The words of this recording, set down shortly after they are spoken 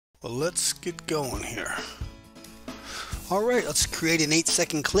Well, let's get going here. Alright, let's create an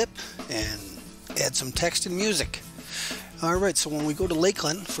 8-second clip and add some text and music. Alright, so when we go to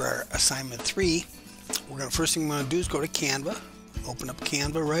Lakeland for our assignment 3, first thing we're going to do is go to Canva. Open up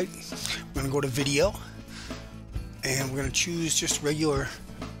Canva, right? We're going to go to video, and we're going to choose just regular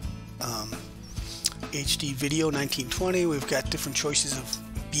HD video 1920. We've got different choices of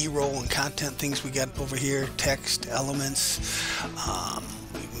B-roll and content things we got over here, text, elements.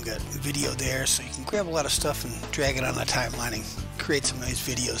 We've got video there, so you can grab a lot of stuff and drag it on the timeline and create some nice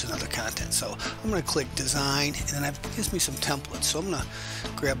videos and other content. So I'm going to click design, and then it gives me some templates. So I'm going to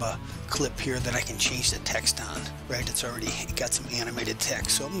grab a clip here that I can change the text on, right? It's already got some animated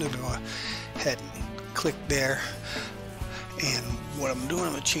text. So I'm going to go ahead and click there. And what I'm doing,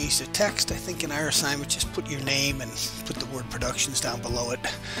 I'm going to change the text. I think in our assignment, just put your name and put the word productions down below it.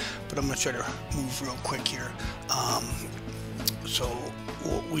 But I'm going to try to move real quick here. So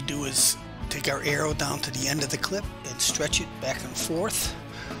what we do is take our arrow down to the end of the clip and stretch it back and forth,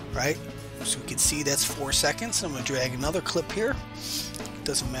 right? So we can see that's 4 seconds. I'm going to drag another clip here. It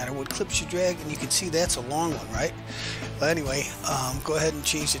doesn't matter what clips you drag, and you can see that's a long one, right? But anyway, go ahead and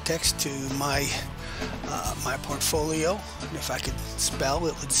change the text to my portfolio, and if I could spell,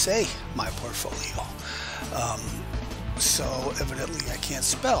 it would say my portfolio. So evidently I can't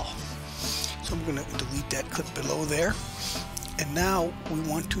spell, so I'm going to delete that clip below there. And now we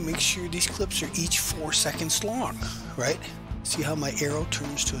want to make sure these clips are each 4 seconds long, right? See how my arrow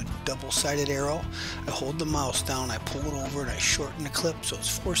turns to a double-sided arrow? I hold the mouse down, I pull it over, and I shorten the clip, so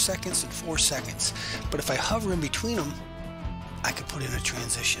it's 4 seconds and 4 seconds. But if I hover in between them, I could put in a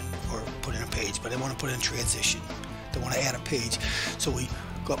transition or put in a page, but I want to put in transition. I want to add a page. So we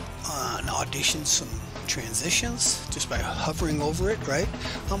go up and audition some transitions just by hovering over it, right?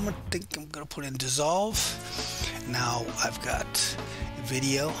 I'm going to put in dissolve. Now I've got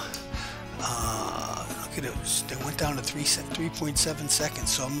video. Look at it, they went down to 3.7 seconds,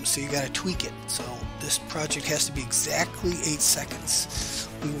 so you got to tweak it. So this project has to be exactly 8 seconds.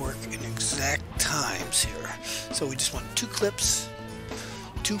 We work in exact times here. So we just want 2 clips,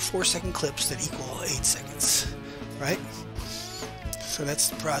 2 4-second clips that equal 8 seconds, right? So that's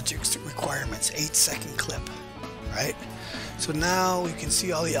the project's requirements, 8-second clip, right? So now you can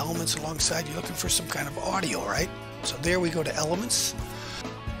see all the elements alongside. You're looking for some kind of audio, right? So there we go to elements.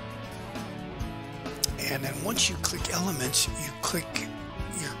 And then once you click elements, you click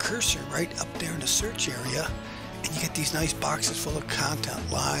your cursor right up there in the search area, and you get these nice boxes full of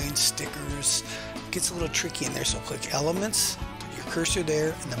content, lines, stickers. It gets a little tricky in there, so click elements, put your cursor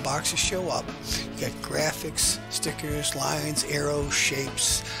there, and the boxes show up. You got graphics, stickers, lines, arrows,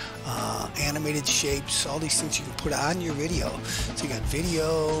 shapes, animated shapes, all these things you can put on your video. So you got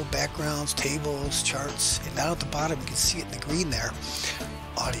video, backgrounds, tables, charts, and down at the bottom you can see it in the green there,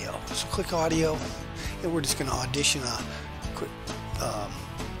 audio. So click audio, and we're just going to audition a quick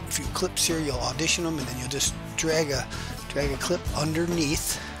few clips here. You'll audition them, and then you'll just drag a clip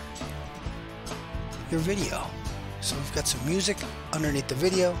underneath your video. So we've got some music underneath the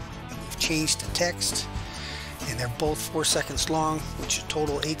video, and we've changed the text, and they're both 4 seconds long, which is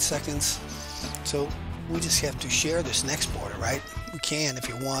total 8 seconds. So we just have to share this and export it, right? We can if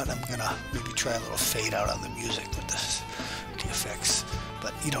you want. I'm gonna maybe try a little fade out on the music with the effects,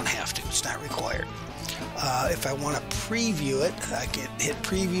 but you don't have to. It's not required. If I want to preview it, I can hit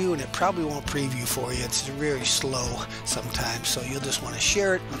preview, and it probably won't preview for you. It's very slow sometimes, so you'll just want to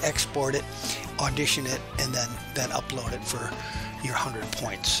share it and export it, audition it, and then upload it for your 100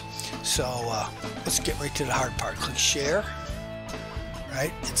 points. So let's get right to the hard part. Click share,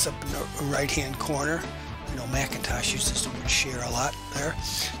 right? It's up in the right hand corner. You know, Macintosh uses the word share a lot there.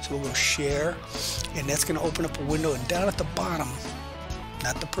 So we'll go share, and that's going to open up a window, and down at the bottom,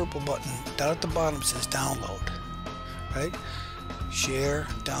 not the purple button, down at the bottom says download, right? Share,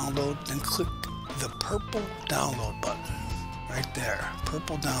 download, then click the purple download button right there,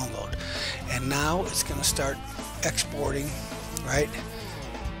 purple download. And now it's going to start exporting, right?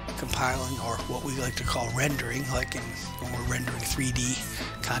 Compiling, or what we like to call rendering, like when we're rendering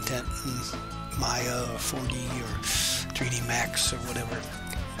 3D content in Maya or 4D or 3D Max or whatever.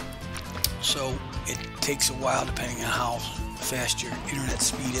 So it takes a while depending on how fast your internet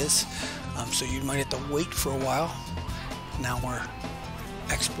speed is, so you might have to wait for a while. Now we're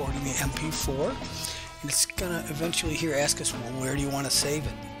exporting the MP4, and it's gonna eventually here ask us, well, where do you want to save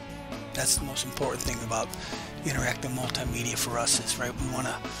it? That's the most important thing about interactive multimedia for us, is right, we want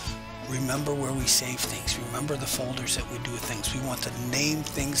to remember where we save things, remember the folders that we do things. We want to name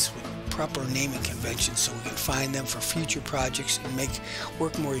things with proper naming conventions so we can find them for future projects and make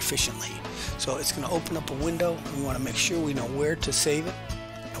work more efficiently. So it's going to open up a window. We want to make sure we know where to save it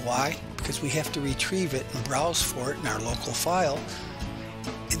and why? Because we have to retrieve it and browse for it in our local file,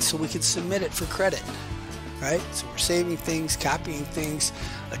 and so we can submit it for credit, right? So we're saving things, copying things,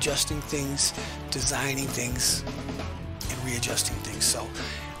 adjusting things, designing things, and readjusting things. So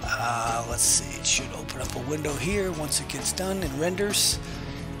let's see, it should open up a window here once it gets done and renders,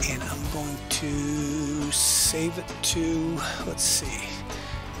 and I'm going to save it to, let's see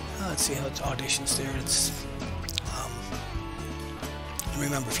how it's auditions there. It's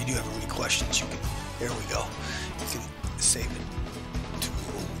remember, if you do have any questions, you can, there we go, you can save it to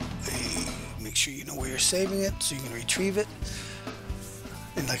make sure you know where you're saving it so you can retrieve it.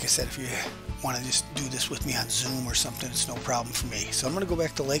 And like I said, if you want to just do this with me on Zoom or something, it's no problem for me. So I'm going to go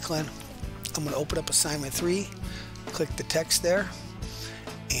back to Lakeland. I'm going to open up assignment 3, click the text there,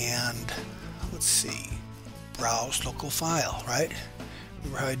 and let's see, browse local file, right?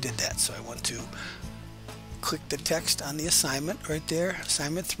 Remember how I did that? So I went to click the text on the assignment right there,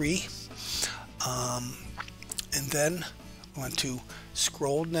 assignment 3, and then I want to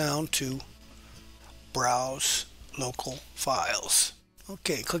scroll down to browse local files.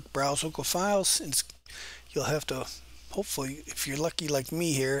 Okay, click browse local files, and you'll have to, hopefully, if you're lucky like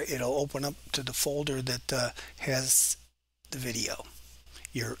me here, it'll open up to the folder that has the video,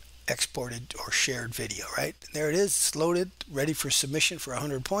 your exported or shared video, right? And there it is, it's loaded, ready for submission for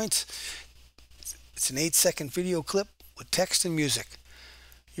 100 points. It's an 8-second video clip with text and music.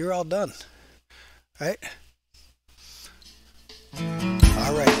 You're all done, right?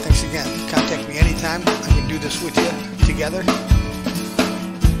 All right, thanks again. Contact me anytime. I can do this with you together.